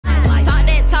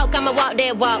talk, I'ma walk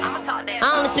that walk.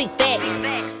 I only speak facts.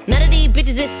 None of these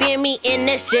bitches is seeing me, and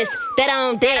that's just that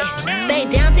on that. Stay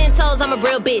down 10 toes, I'm a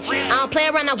real bitch. I don't play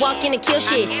around, I walk in and kill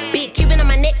shit. Big Cuban on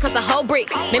my neck, cause a whole brick.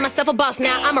 Made myself a boss,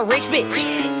 now I'm a rich bitch.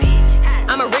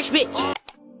 I'm a rich bitch.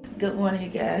 Good morning, you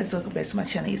guys. Welcome back to my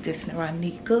channel. It's Destiny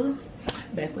Ronika.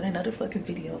 Back with another fucking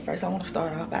video. First, I want to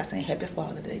start off by saying Happy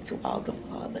Father's Day to all the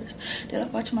fathers that are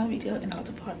watching my video and all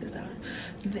the fathers that are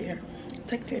there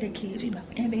taking care of their kids, you know,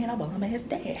 and being a bomb ass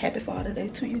dad. Happy Father's Day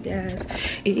to you guys.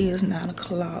 It is 9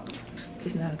 o'clock.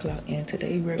 It's 9 o'clock, and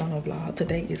today we're gonna vlog.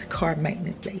 Today is car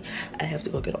maintenance day. I have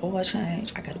to go get an oil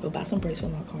change. I gotta go buy some brakes for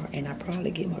my car, and I probably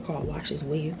get my car washed as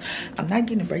well. I'm not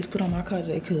getting the brakes put on my car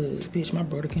today because, bitch, my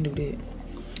brother can do that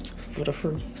for the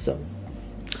free. So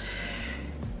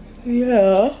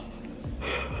yeah.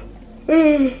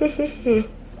 I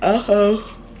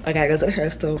gotta go to the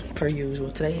hair store per usual.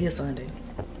 Today is Sunday,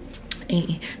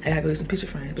 and I gotta go get some picture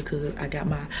frames because I got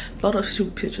my photo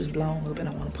shoot pictures blown up and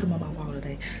I want to put them on my wall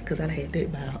today because I had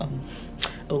that by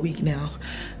a week now.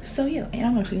 So yeah, and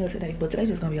I'm gonna clean up today, but today's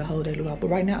just gonna be a whole day vlog.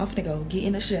 But right now I'm gonna go get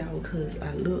in the shower because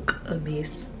I look a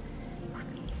mess.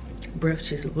 Breath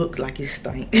just looks like it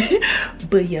stink.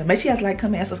 But yeah, make sure you guys like,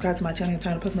 comment, and subscribe to my channel and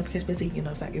turn on post notifications so you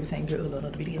know if I ever say girl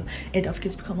another video. And don't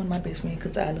forget to become one of my best friends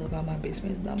because I love all my best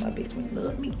friends and all my best friends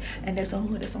love me. And that's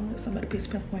on somebody piece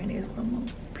of paper wearing this on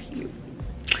period.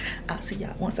 I'll see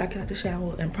y'all once I get out the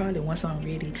shower and probably once I'm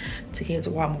ready to head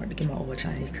to Walmart to get my oil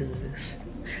change because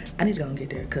I need to go and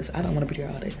get there because I don't want to be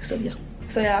there all day. So yeah.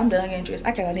 So yeah, I'm done getting dressed.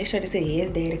 I got on this shirt that says yes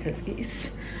daddy because it's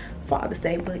Father's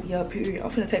Day, but yeah, period.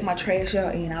 I'm finna take my trash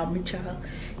out and I'll meet y'all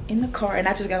in the car. And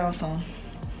I just got on some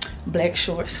black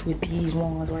shorts with these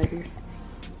ones right here.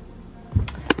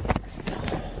 So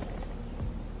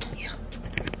yeah.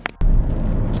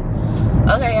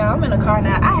 Okay, y'all, I'm in the car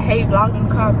now. I hate vlogging in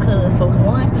the car because for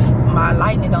one, my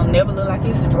lighting don't never look like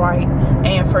it's bright,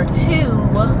 and for two,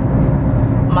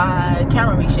 my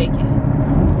camera be shaking.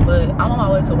 But I'm on my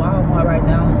way to Walmart right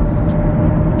now.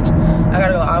 I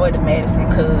gotta go all the way to Madison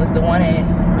because the one in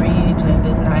Region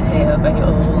does not have a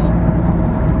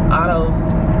auto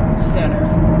center,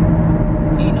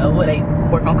 you know, where they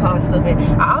work on cars and stuff at.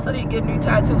 I also need to get a new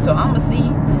tire too, so I'm gonna see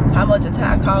how much a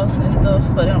tire costs and stuff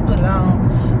for them to put it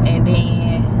on, and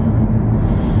then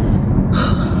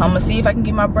I'm gonna see if I can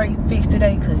get my brakes fixed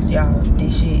today because y'all,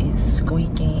 this shit is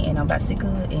squeaking and I'm about sick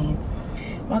of it. And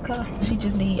my car, I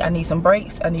need some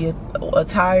brakes, I need a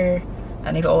tire,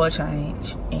 I need an oil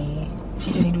change, and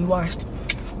she just need to be washed.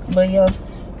 But yeah,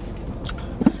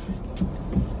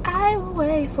 I will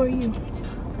wait for you.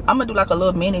 I'm gonna do like a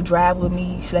little mini drive with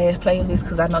me / playlist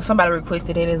because I know somebody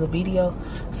requested it as a video,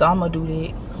 so I'm gonna do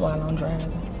that while I'm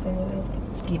driving.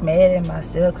 Get mad at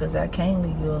myself because I can't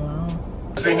leave you alone.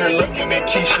 Sitting here looking at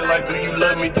Keisha like, do you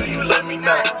love me, do you love me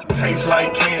not? Tastes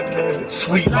like candy,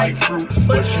 sweet like fruit,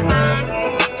 but she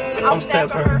mine. I'm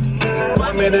stepping.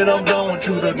 1 minute I'm done with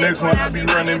you, the next one I be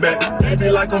running back. Maybe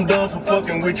like I'm done for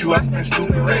fucking with you, I spend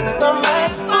stupid racks. I'm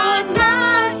like for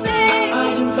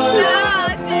nothing,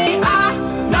 nothing. I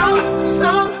know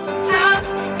sometimes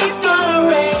it's gonna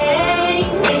rain,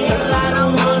 and I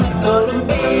don't wanna go to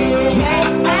bed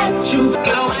mad at you.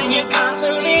 Girl, when you're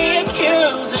constantly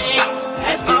accusing,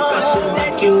 asking questions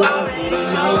that you already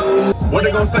know. What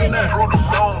they gonna say now?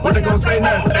 What they gonna say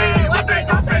now? Hey, what they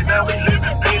gonna say now? We living.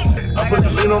 I put the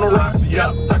lean on the rocks,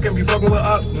 yeah. I can't be fucking with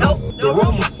ops, no. The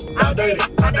rumors, outdated.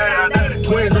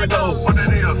 Twins like those, what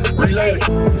that is, related.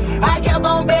 I kept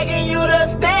on begging you to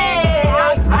stay.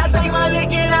 I take my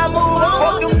lick and I move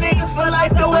on. Fuck them niggas feel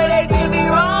like the way they did me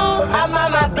wrong. I'm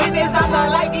on my business, I'm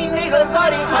not like these niggas. All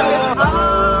these niggas,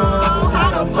 oh,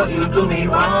 how the fuck you do me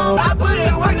wrong? I put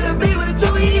in work to be with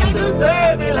you, he ain't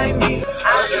deserve it like me.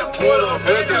 I just pulled up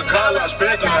at the car, I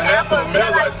spent a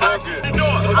 $500,000 like fuck it.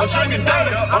 I'm drinking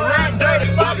dirty, I'm riding dirty,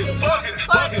 fuck it.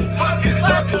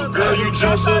 Girl, you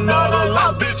just another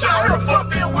lost bitch out here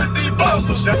fucking with these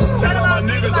busters. Tell my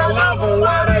niggas I love them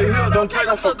while they here, don't take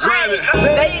them for granted.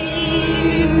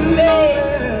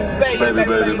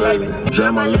 Baby.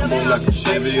 Drive my limo like a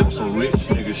Chevy on some rich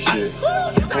nigga shit.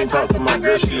 You can't talk to my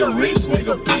girl, she a rich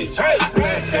nigga bitch.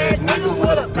 Black ass nigga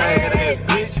with a bad ass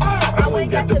bitch. I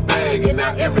went got the bag and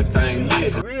now everything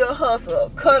lit. Real hustle,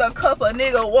 cut a cup of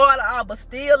nigga water out but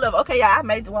still live. Okay, yeah, I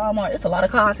made the Walmart. It's a lot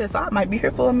of cars here, so I might be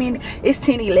here for a minute. It's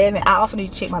 10:11. I also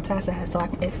need to check my tie size so I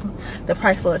can ask them the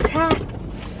price for a tie.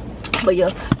 But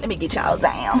yeah, let me get y'all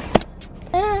down.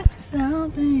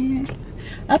 Something.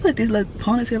 I put this little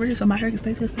ponytail right here so my hair can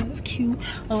stay to the side. It's cute.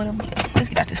 Oh, whatever. Let's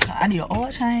get out this car. I need an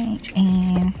oil change,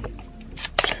 and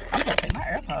I'm gonna take my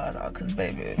AirPods off because,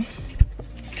 baby,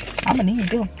 I'm gonna need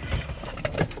them.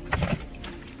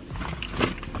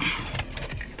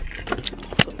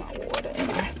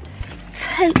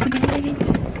 hate today.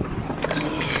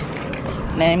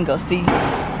 Now I'm gonna see.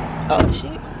 Oh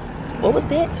shit. What was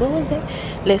that? What was that?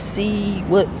 Let's see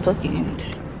what fucking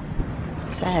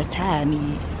size tie I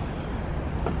need.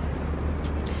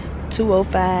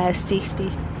 205/60.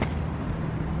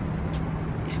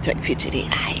 Let's take a picture of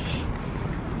that. Aight.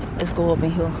 Let's go up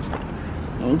in here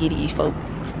and get these folk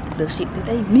the shit that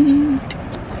they need.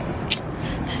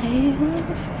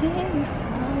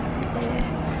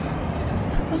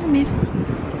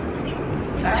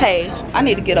 Hey, I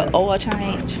need to get an oil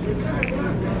change.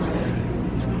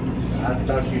 I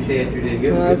thought you said you didn't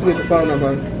get it. Let's get the phone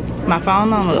number. My phone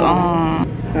number,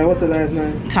 Hey, what's the last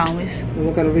name? Thomas. And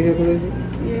what kind of vehicle is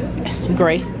it?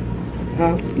 Gray.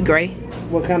 Huh? Gray.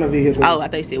 What kind of vehicle? Oh, I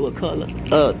thought you said what color.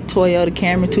 Toyota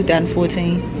Camry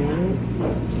 2014.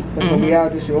 That's gonna be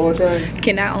out, just your oil change?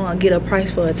 Can I get a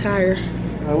price for a tire?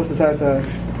 What's the tire size?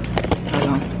 Hold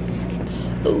on.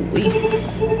 Ooh wee.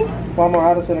 One more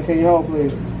auto center, can you hold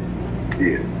please?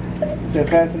 Yeah. Is that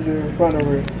passenger in front of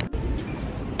her?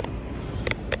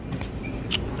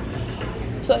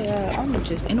 So yeah, I'm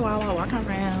just in the while walking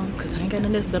around because I ain't got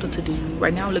nothing else better to do.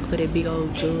 Right now I'm looking for that big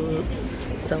old jug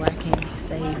so I can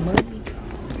save money.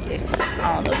 Yeah,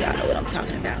 I don't know if y'all know what I'm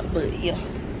talking about, but yeah.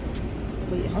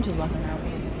 I'm just walking around.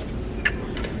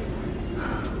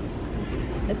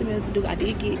 Nothing else to do. I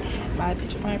did get my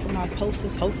picture frame from my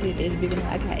posters. Hopefully that's big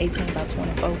enough. I got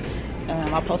 18x24.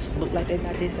 My posters look like they're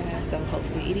not this size, so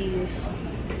hopefully it is.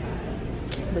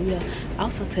 But yeah,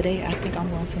 also today I think I'm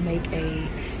going to make a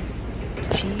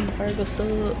cheeseburger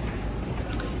sub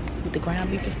with the ground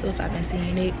beef and stuff. I've been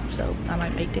seeing it, so I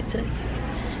might make that today.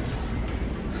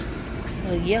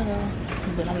 So yeah,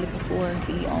 but I'm looking for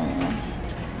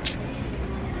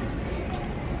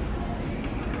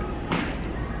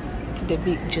the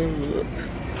big jug,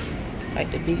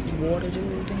 like the big water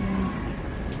jug thing.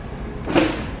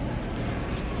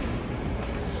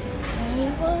 I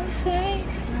will say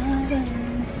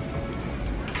something.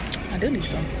 I do need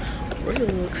some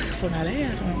rugs for my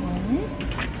bathroom.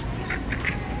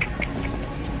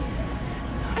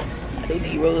 I do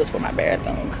need rugs for my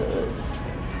bathroom because,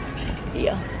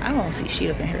 yeah, I don't see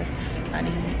shit up in here.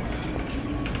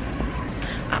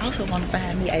 I also want to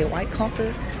find me a white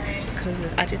comforter because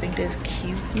I just think that's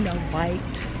cute, you know, white.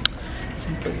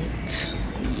 But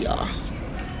yeah,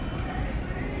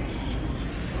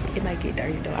 it might get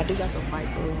dirty though. I do got the white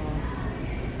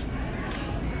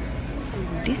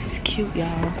this is cute,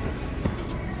 y'all.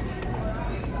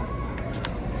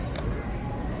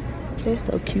 They're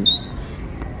so cute.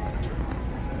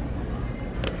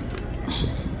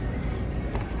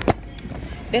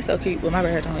 They're so cute, but my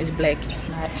bathroom is black,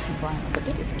 not brown, but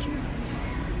that is cute.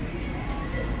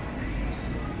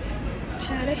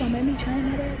 Child, they're gonna make me change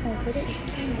that bathroom because that is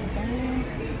cute, man.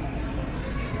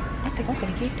 I think I'm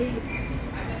gonna get that.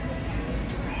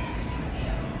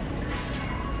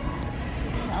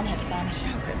 I'm gonna have to find a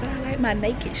shower curtain, but I like my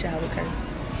naked shower curtain.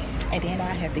 And then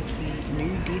I have to get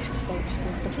new dish soap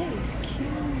stuff, but that is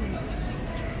cute.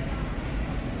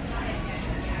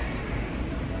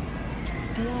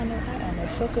 And y'all know I am a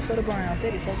sucker for the browns.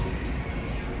 That is so cute.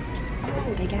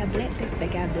 Oh, they got black. They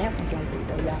got black ones like that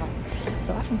though, y'all.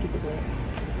 So I can get the black.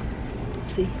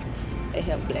 See, they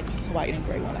have black, white, and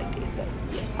gray one like this. So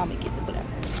yeah, I'm gonna get the black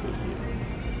one.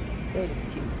 That is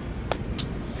cute.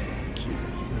 Cute.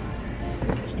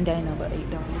 And that ain't no but $8.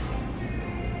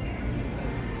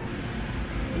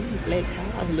 These black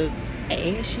tiles look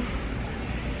ashy.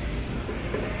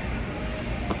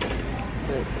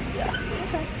 But yeah,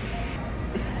 okay.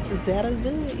 Is that a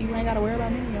zoo? You ain't gotta worry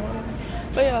about me, you know.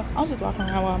 But yeah, I'm just walking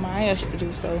around while my ass shit to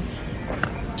do, so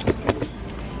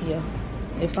yeah.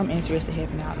 If something interesting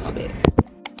happen, I'll bet.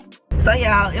 So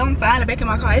y'all, I'm finally back in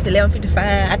my car. It's 11:55.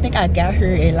 I think I got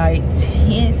here at like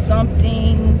 10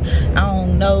 something. I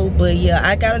don't know, but yeah,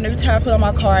 I got a new tire put on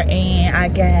my car and I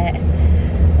got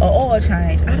an oil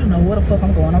change. I don't know where the fuck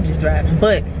I'm going. I'm just driving.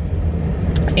 But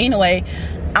anyway,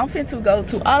 I'm finna go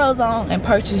to AutoZone and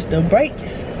purchase the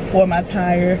brakes for my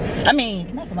tire. I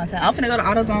mean, not for my tire. I'm finna go to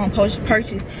AutoZone,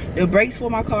 purchase the brakes for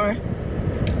my car.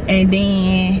 And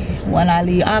then when I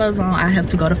leave AutoZone, I have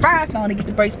to go to Firestone to get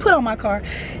the brakes put on my car.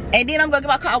 And then I'm gonna get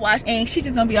my car washed and she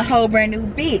just gonna be a whole brand new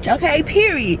bitch, okay,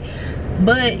 period.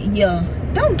 But yeah,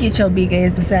 don't get your big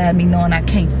ass beside me knowing I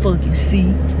can't fucking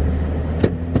see.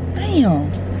 Damn.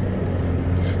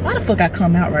 Why the fuck I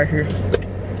come out right here?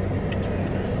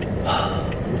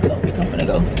 I'm finna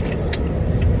go.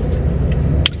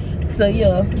 So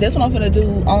yeah, that's what I'm finna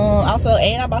do. Also,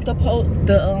 and I bought the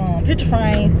picture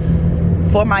frame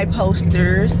for my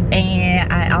posters,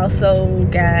 and I also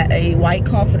got a white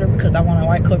comforter because I want a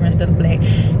white cover instead of black.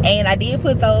 And I did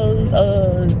put those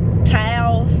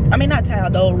towels, I mean not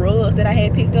towels, those rugs that I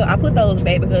had picked up, I put those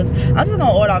back because I'm just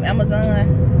gonna order off Amazon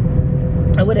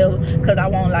or whatever, because I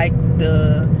want like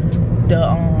the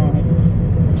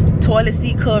toilet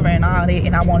seat cover and all that,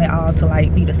 and I want it all to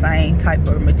like be the same type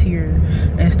of material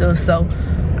and stuff, so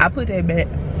I put that back.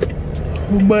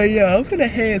 But yeah, I'm finna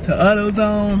head to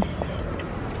AutoZone.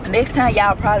 Next time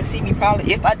y'all probably see me,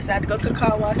 probably if I decide to go to the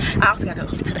car wash. I also gotta go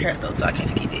to the hair store, so I can't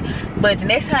forget that. But the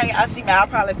next time y'all see me, I'll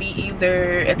probably be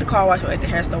either at the car wash or at the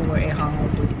hair store or at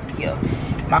home. But yeah,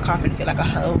 my car finna feel like a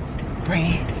whole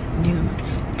brand new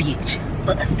bitch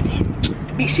bustin'.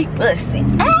 Bitch, she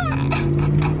bustin'.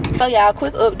 So y'all,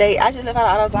 quick update. I just left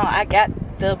out of AutoZone. I got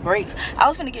the brakes. I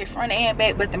was gonna get front and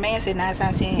back, but the man said 9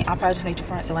 times 10 I probably just need the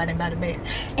front, so I didn't buy the back.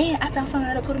 And I found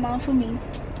somebody to put them on for me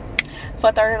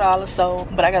for $30. So,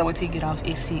 but I gotta wait till you get off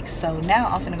at 6. So now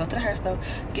I'm finna go to the hair store,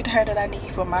 get the hair that I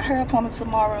need for my hair appointment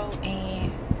tomorrow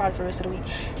and probably for the rest of the week.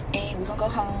 And we're gonna go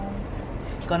home.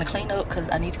 Gonna clean up because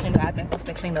I need to clean up. I've been supposed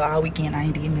to clean up all weekend. I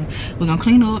ain't doing that. We're gonna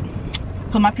clean up,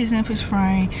 put my pictures in picture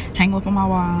frame, hang up on my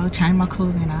wall, change my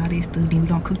cover and all this stuff. Then we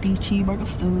gonna cook these cheeseburger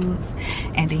stubs.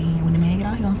 And then when the man get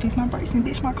out, he gonna fix my brakes and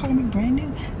bitch, my car gonna be brand new.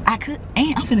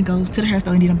 And I'm finna go to the hair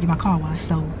store and then I'm gonna get my car washed.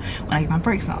 So when I get my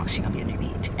brakes on, she gonna be a new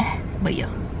bitch. But yeah.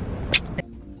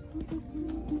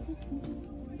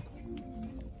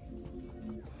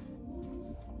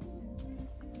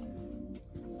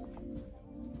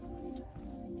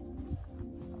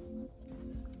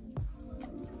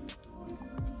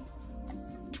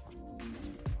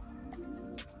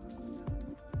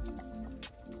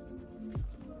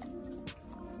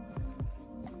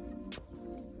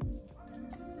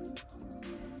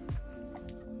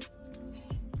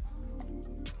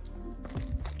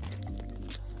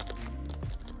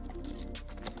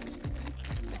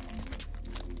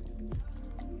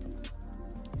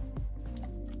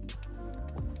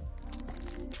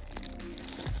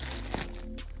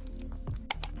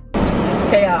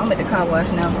 Okay, y'all, I'm at the car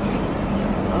wash now.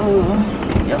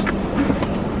 Yeah.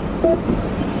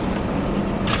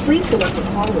 Please select the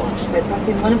car wash by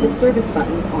pressing one of the service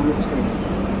buttons on the screen.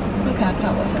 What kind of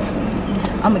car wash?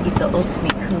 I'm gonna get the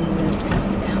ultimate cause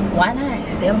why not?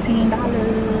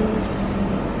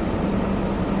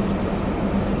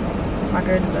 $17. My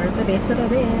girl deserves the best of the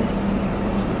best.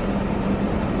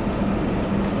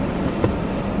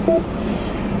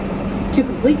 To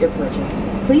complete your purchase,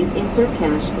 please insert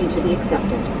cash into the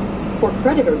acceptors. For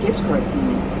credit or gift card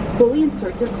payment, fully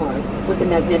insert your card with the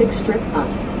magnetic strip up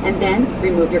and then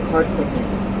remove your card quickly.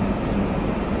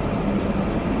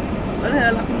 What the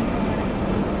hell?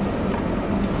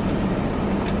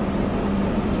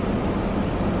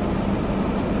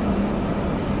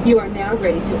 You are now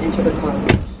ready to enter the car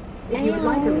wash. If you would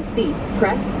like a receipt,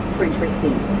 press print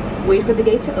receipt. Wait for the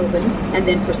gate to open and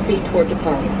then proceed toward the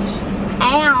car wash.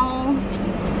 Ow!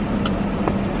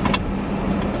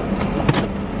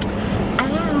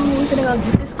 We're gonna go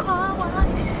get this car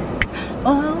wash.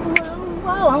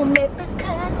 Oh, I'm at the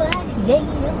car wash. Yeah.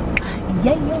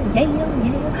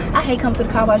 I hate coming to the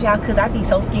car wash, y'all, because I be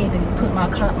so scared to put my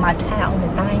towel on the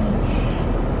thing.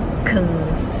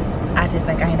 Because I just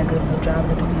think I ain't a good enough driver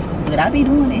to do it. But I be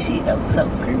doing that shit, though, so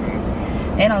period.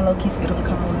 And I'm low-key scared of the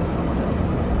car wash.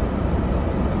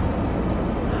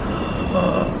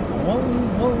 Whoa.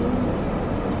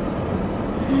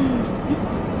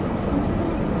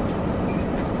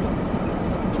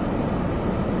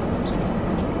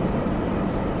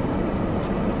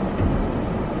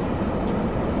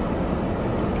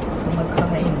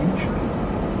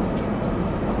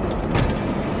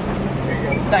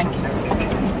 Thank you.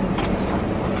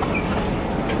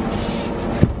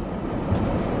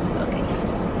 Okay.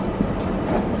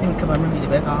 Let me put my music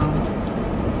back on.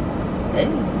 Hey.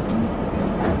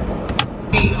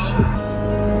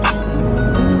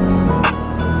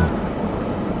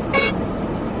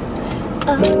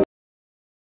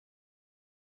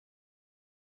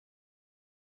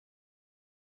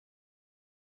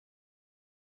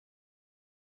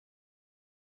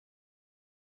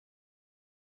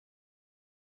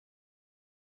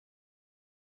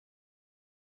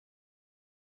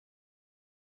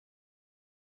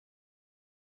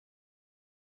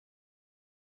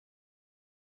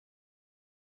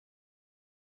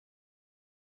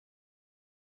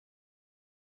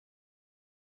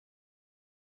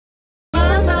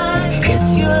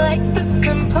 You like the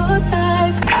simple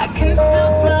type. I can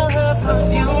still smell her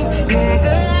perfume.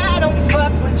 Nigga, I don't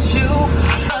fuck with you.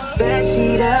 I bet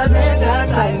she doesn't touch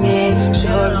like me.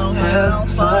 Sure as hell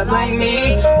fuck like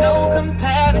me. No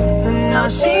comparison, no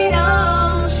she don't.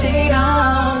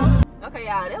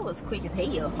 was quick as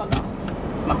hell. Hold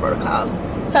on. My brother called.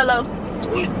 Hello.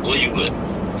 Where you at?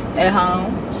 At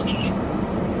home.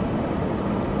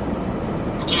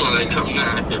 You ain't coming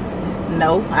down here.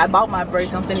 No, I bought my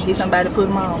brakes. I'm finna get somebody to put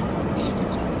them on.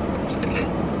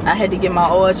 I had to get my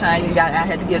oil change. I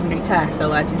had to get a new tie,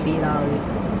 so I just did all of it.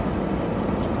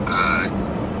 Alright.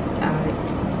 Alright.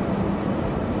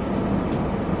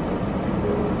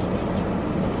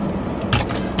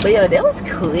 But yeah, that was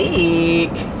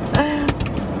quick.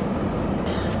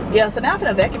 Yeah, so now I'm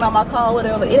finna vacuum out my car or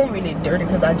whatever. It ain't really dirty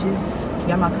because I just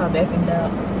got my car vacuumed out.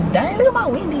 Dang, look at my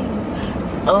windows.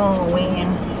 When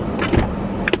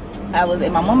I was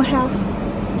at my mama's house.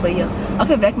 But yeah, I'm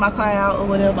finna vacuum my car out or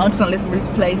whatever. I'm just gonna listen to this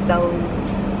play, so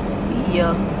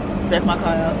yeah, vacuum my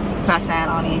car out, tie shine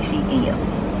on it and shit, and yeah.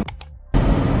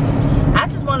 I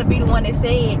just wanna be the one that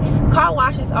said car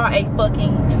washes are a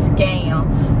fucking scam,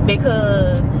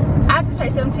 because I just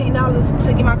paid $17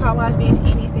 to get my car washed, bitch,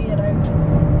 and it's still dirty.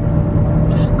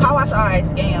 Car wash are a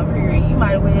scam, period. You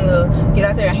might as well get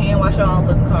out there and hand wash your own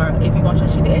fucking car if you want your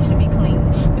shit to actually be clean.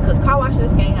 Because car wash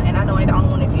is a scam, and I know I ain't the only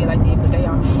one that feel like that, but they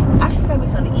are. I should have me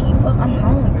something to eat. Fuck, I'm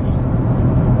hungry.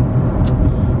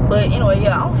 But anyway,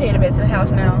 yeah, I'm headed back to the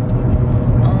house now.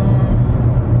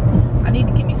 I need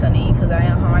to get me something to eat because I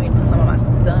am hungry. I need to put some on my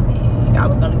stomach. I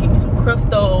was gonna give me some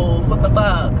crystals. What the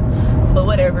fuck? But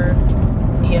whatever.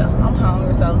 Yeah, I'm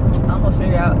hungry, so I'm gonna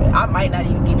figure out. I might not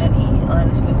even get nothing to eat,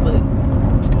 honestly, but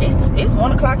it's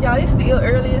 1 o'clock, y'all. It's still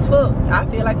early as fuck. I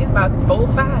feel like it's about 4 or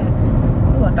 5.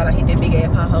 Oh, I thought I hit that big ass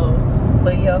pothole.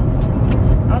 But yeah,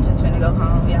 I'm just finna go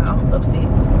home. Yeah, I'm upset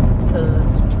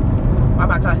because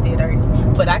my car's still dirty.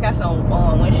 But I got some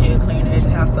windshield cleaner at the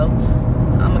house, so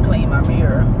I'm gonna clean my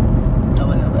mirror or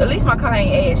whatever. At least my car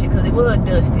ain't ashy because it was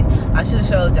dusty. I should have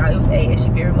showed y'all it was ashy,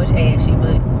 very much ashy,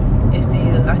 but it's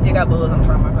still, I still got bugs on the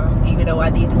front of my car. Even though I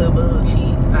did the little bug shit,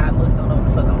 I just don't know what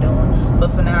the fuck I'm doing.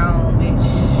 But for now, bitch,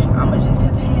 I'ma just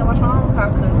have to hand wash my own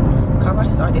car because car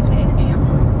washes are definitely a scam.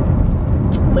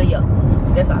 But yeah,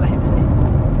 that's all I had to say.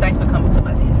 Thanks for coming to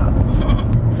my TED Talk.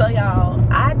 So y'all,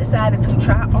 I decided to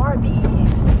try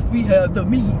Arbys. We have the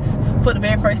meats for the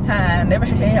very first time. Never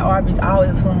had Arbys. I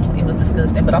always assumed it was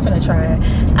disgusting, but I'm finna try it.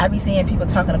 I be seeing people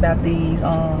talking about these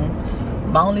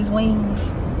boneless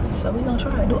wings. So we gonna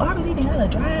try it. Do Arbys even got a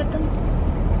drive-thru?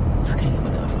 Okay,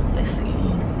 whatever. Let's see.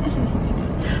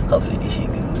 Hopefully this shit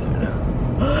good.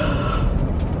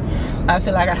 I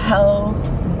feel like a whole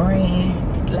brand.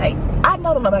 Like, I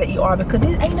know them about to eat Arbys because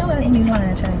there ain't nobody in these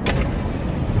line, child.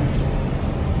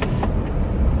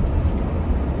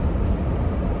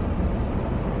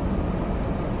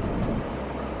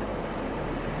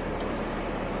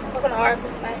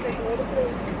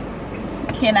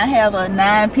 Can I have a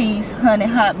 9-piece honey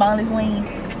hot boneless wing?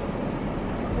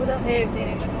 We don't have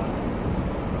that.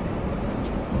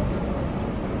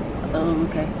 Oh,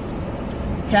 okay.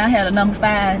 Can I have the number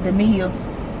 5, the meal?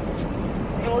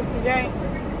 And what's the drink?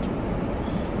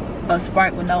 A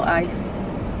Sprite with no ice.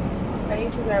 I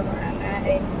used to grab around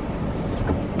 9-8.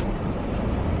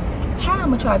 How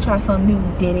I'm gonna try something new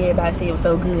that everybody said was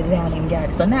so good and I don't even got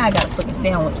it. So now I got a fucking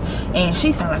sandwich and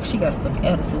she sound like she got a fucking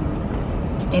attitude.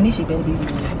 And this shit better be good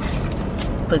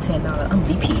for $10. I'm gonna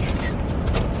be pissed.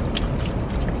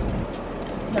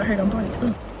 Y'all heard them brakes.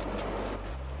 Ugh.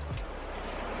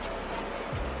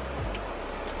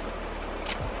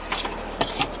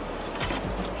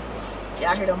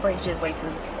 Y'all heard them brakes, just wait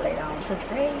till later on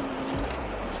today.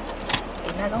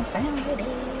 It's not gonna sound good.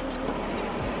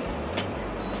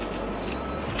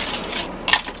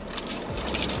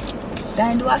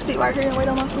 Dang, do I sit right here and wait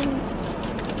on my food?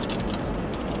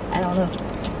 I don't know.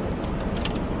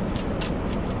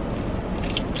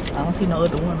 I don't see no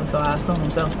other one, so I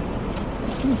assume so.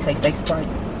 Let me taste that Sprite,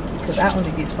 because I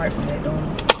only get Sprite from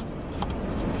McDonald's.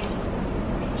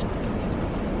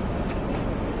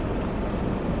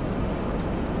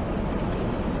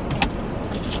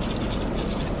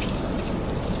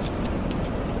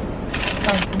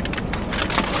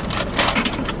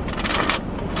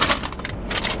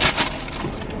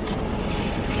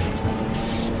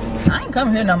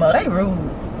 Come here no more, they rude.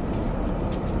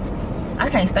 I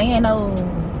can't stand no,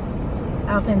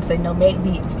 I was finna say no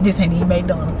McD, this ain't even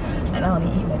McDonald's, and I don't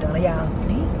even eat McDonald's,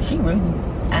 y'all. She rude.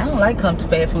 I don't like come to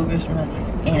fast food restaurant,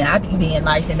 and I be being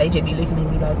nice and they just be looking at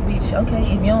me like, bitch, okay, if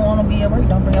you don't wanna be at work,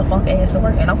 don't bring your funk ass to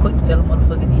work. And I'm quick to tell a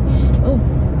motherfucker, oh,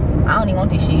 I don't even want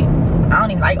this shit. I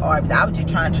don't even like Arbys. I was just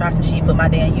trying to try some shit for my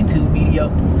damn YouTube video.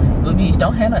 But bitch,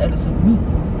 don't have no attitude with me.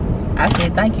 I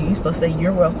said thank you, you supposed to say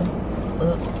you're welcome.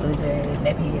 Ugly ass,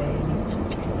 nappy head ass bitch.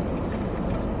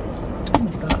 Let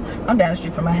me stop. I'm down the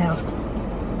street from my house.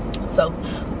 So,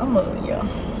 I'm yeah.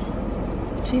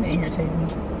 She irritated me.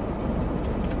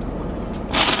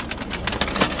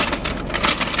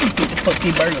 fuck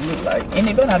this burger look like. And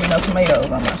it better not be no tomatoes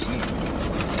on my shit.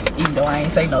 Even though I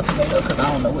ain't say no tomato because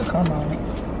I don't know what come on it.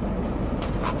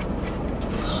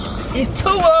 It's 2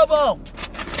 of them.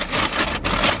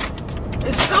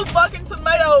 It's 2 fucking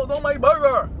tomatoes on my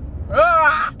burger.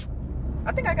 Ah!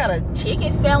 I think I got a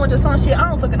chicken sandwich or some shit. I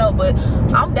don't fucking know, but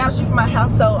I'm down the street from my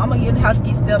house, so I'm gonna get in the house to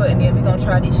get settled, and then we're gonna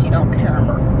try this shit on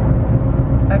camera.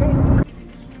 Okay?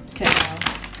 Okay, y'all.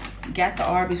 Got the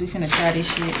Arbys. We finna try this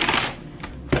shit.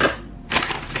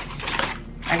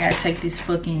 I gotta take this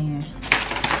fucking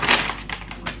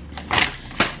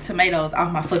tomatoes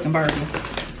off my fucking burger.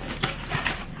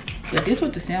 But this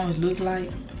what the sandwich look like.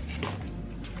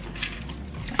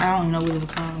 I don't know what it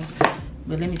was called.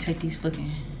 But let me take these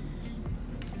fucking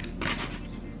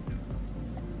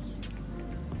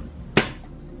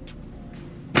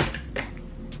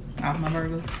off my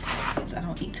burger. So I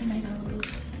don't eat tomatoes.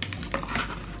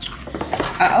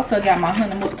 I also got my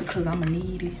honey mustard because I'ma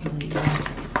need it. But yeah.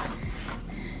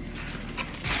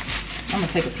 I'm gonna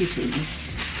take a picture of this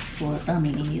for a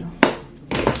thumbnail.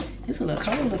 It's a little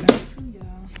cold up there too,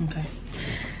 y'all. Okay.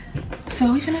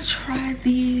 So we finna try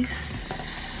this.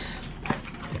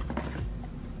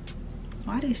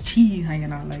 Why this cheese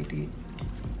hanging out like that?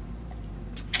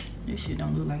 This shit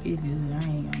don't look like it's good. I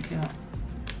ain't gonna care.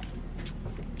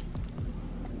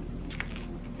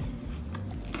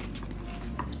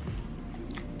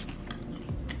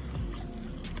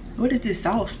 What is this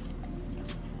sauce?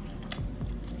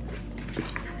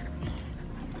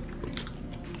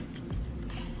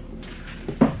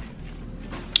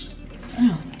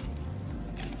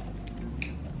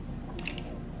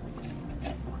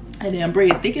 That damn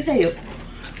bread thick as hell.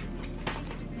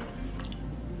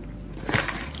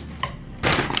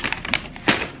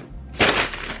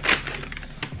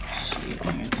 Shit, I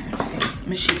ain't got time for that.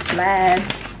 My shit slide.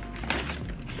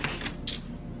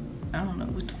 I don't know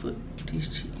what the fuck this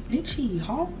cheese. This cheese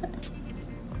hard.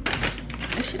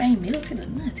 That shit ain't melted or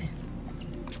nothing.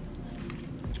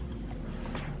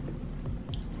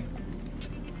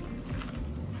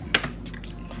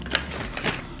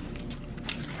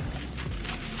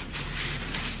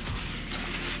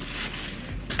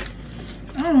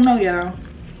 I don't know, y'all.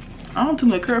 I don't too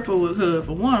much careful with her.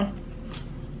 For one,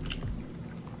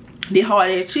 the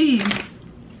hard ass cheese,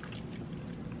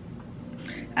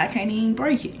 I can't even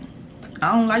break it.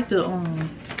 I don't like to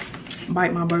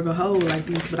bite my burger whole like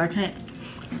this, but I can't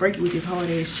break it with this hard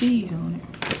ass cheese on it.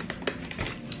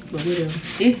 But whatever,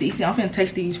 it's decent. I'm finna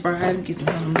taste these fries and get some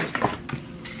hummus.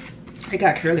 They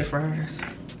got curly fries.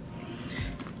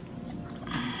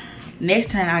 Next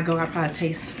time I go, I probably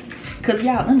taste. Cause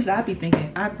y'all, honestly, I be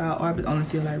thinking, I thought Arbys only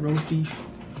sell like roast beef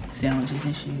sandwiches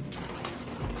and shit.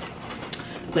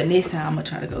 But next time I'm gonna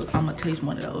try to go, I'm gonna taste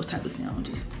one of those type of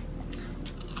sandwiches.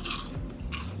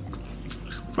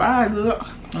 Fried good.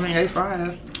 I mean, they fried.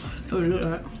 That's what it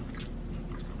look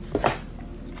like.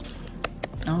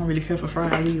 I don't really care for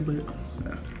fried either, but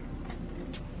yeah.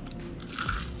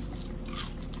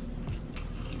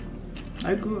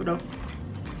 They good though.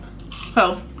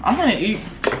 So I'm gonna eat.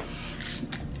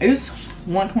 It's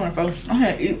 1:24. I'm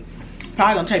gonna eat.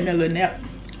 Probably gonna take me a little nap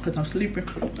because I'm sleeping.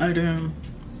 And then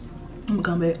I'm gonna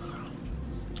come back,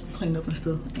 clean up and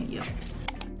stuff, and yeah.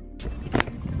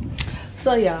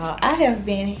 So y'all, I have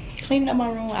been cleaning up my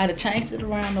room. I had changed it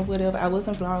around or whatever. I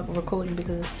wasn't vlog recording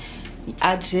because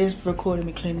I just recorded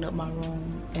me cleaning up my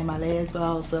room in my last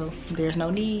vlog, so there's no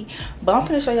need. But I'm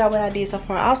gonna show y'all what I did so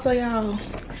far. Also, y'all,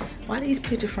 why these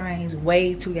picture frames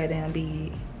way too goddamn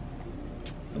big?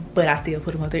 But I still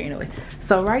put them up there anyway.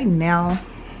 So right now,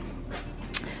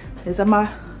 these are my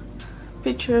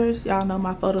pictures. Y'all know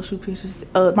my photo shoot pictures.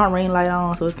 My ring light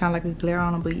on, so it's kind of like a glare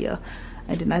on them, but yeah.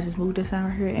 And then I just moved this down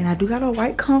right here, and I do got a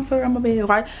white comfort on my bed,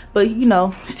 right? But you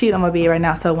know, shit on my bed right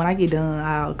now, so when I get done,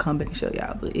 I'll come back and show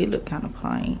y'all. But it look kind of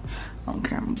plain on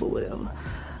camera, but whatever.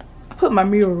 I put my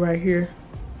mirror right here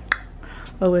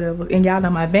or whatever, and y'all know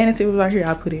my vanity was right here.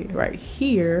 I put it right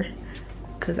here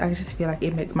because I just feel like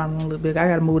it makes my room a little big. I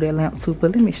gotta move that lamp too,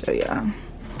 but let me show y'all.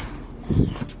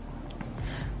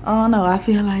 Oh no, I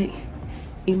feel like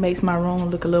it makes my room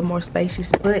look a little more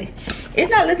spacious, but it's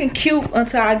not looking cute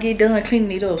until I get done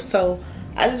cleaning it up. So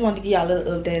I just wanted to give y'all a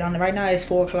little update on it. Right now it's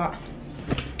 4 o'clock.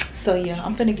 So yeah,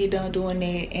 I'm finna get done doing that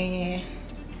and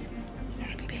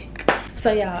I'll be back.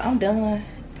 So y'all, I'm done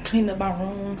cleaning up my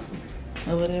room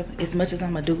or whatever, as much as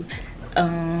I'm gonna do.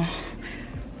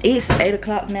 It's 8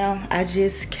 o'clock now. I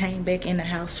just came back in the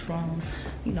house from,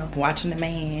 you know, watching the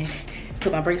man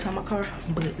put my brakes on my car.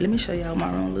 But let me show y'all what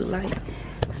my room look like.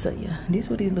 So yeah, this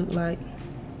is what it look like.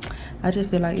 I just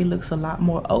feel like it looks a lot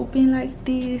more open like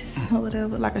this or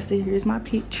whatever. Like I said, here's my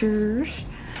pictures,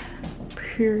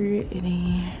 period. And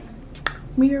then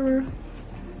mirror,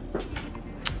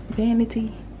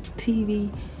 vanity, TV,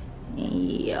 and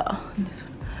yeah.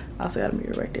 I also got a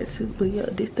mirror right there too. But yeah,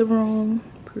 this the room.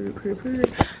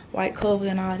 Pretty. White cover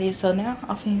and all this. So now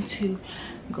I'm finna to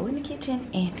go in the kitchen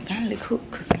and finally cook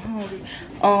because I'm hungry.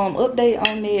 Update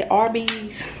on the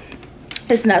Arbys.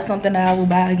 It's not something that I will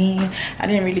buy again. I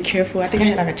didn't really care for it. I think I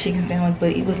had like a chicken sandwich,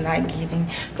 but it was not giving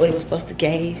what it was supposed to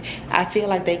give. I feel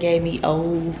like they gave me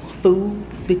old food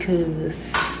because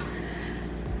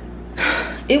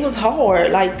it was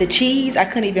hard. Like the cheese, I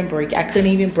couldn't even break it. I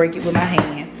couldn't even break it with my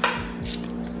hand.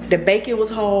 The bacon was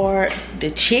hard.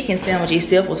 The chicken sandwich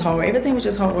itself was hard. Everything was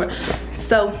just hard.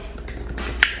 So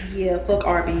yeah, fuck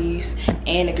Arbys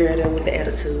and the girl there with the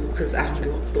attitude because I don't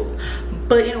give a fuck.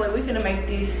 But anyway, we finna make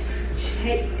this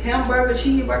hamburger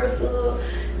cheeseburger sub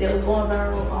that was going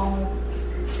viral on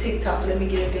TikTok. So let me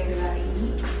get everything that I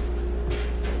need.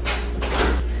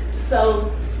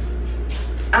 So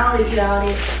I don't really get all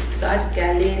this, so I just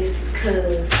got lettuce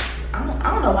because I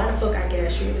don't know why the fuck I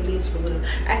got shredded lettuce, but whatever.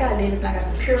 I got lettuce and I got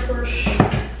some pure fresh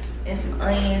and some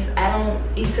onions. I don't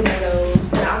eat tomatoes,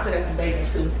 but I also got some bacon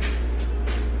too.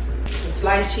 Some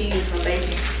sliced cheese, some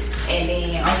bacon, and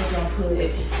then I'm just gonna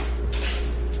put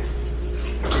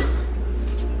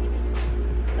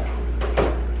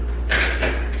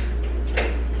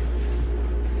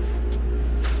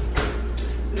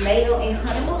mayo and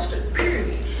honey mustard,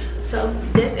 period. So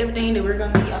that's everything that we're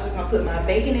gonna need. I'm just gonna put my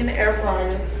bacon in the air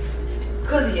fryer.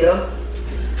 Cause yeah,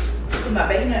 put my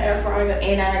bacon in the air fryer,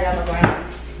 and I got my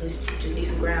ground. Just need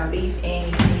some ground beef,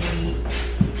 and you need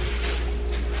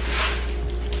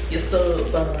your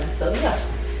sub bun. So yeah,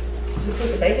 just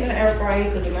put the bacon in the air fryer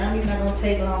because the ground beef not gonna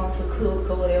take long to cook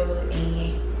or whatever,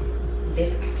 and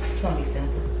it's gonna be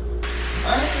simple.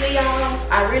 Honestly,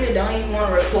 y'all, I really don't even want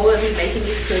to record me making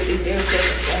this because it's very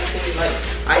self-explanatory. Like,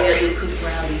 all you gotta do is cook the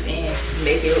ground beef and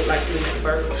make it look like you make a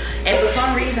burger. And for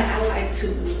some reason, I like to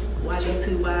watch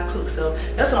YouTube while I cook, so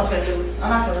that's what I'm gonna do. I'm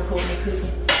not gonna record me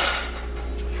cooking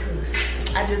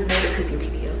because I just made a cooking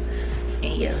video.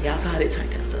 And yeah, y'all saw how it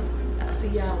turned out, so I'll see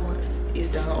y'all once it's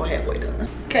done or halfway done.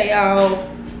 Okay, y'all,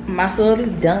 my sub is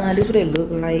done. This is what it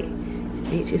look like.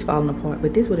 Bitch, it's falling apart,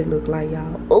 but this is what it look like,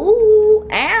 y'all. Ooh,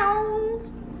 ow.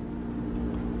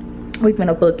 We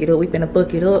finna book it up. We finna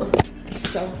book it up.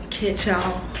 So catch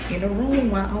y'all in the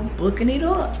room while I'm booking it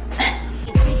up.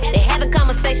 They having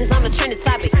conversations on the trending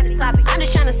topic. I'm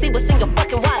just trying to see what's in your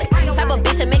fucking wallet. Type of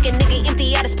bitch that make a nigga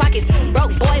empty out his pockets. Bro,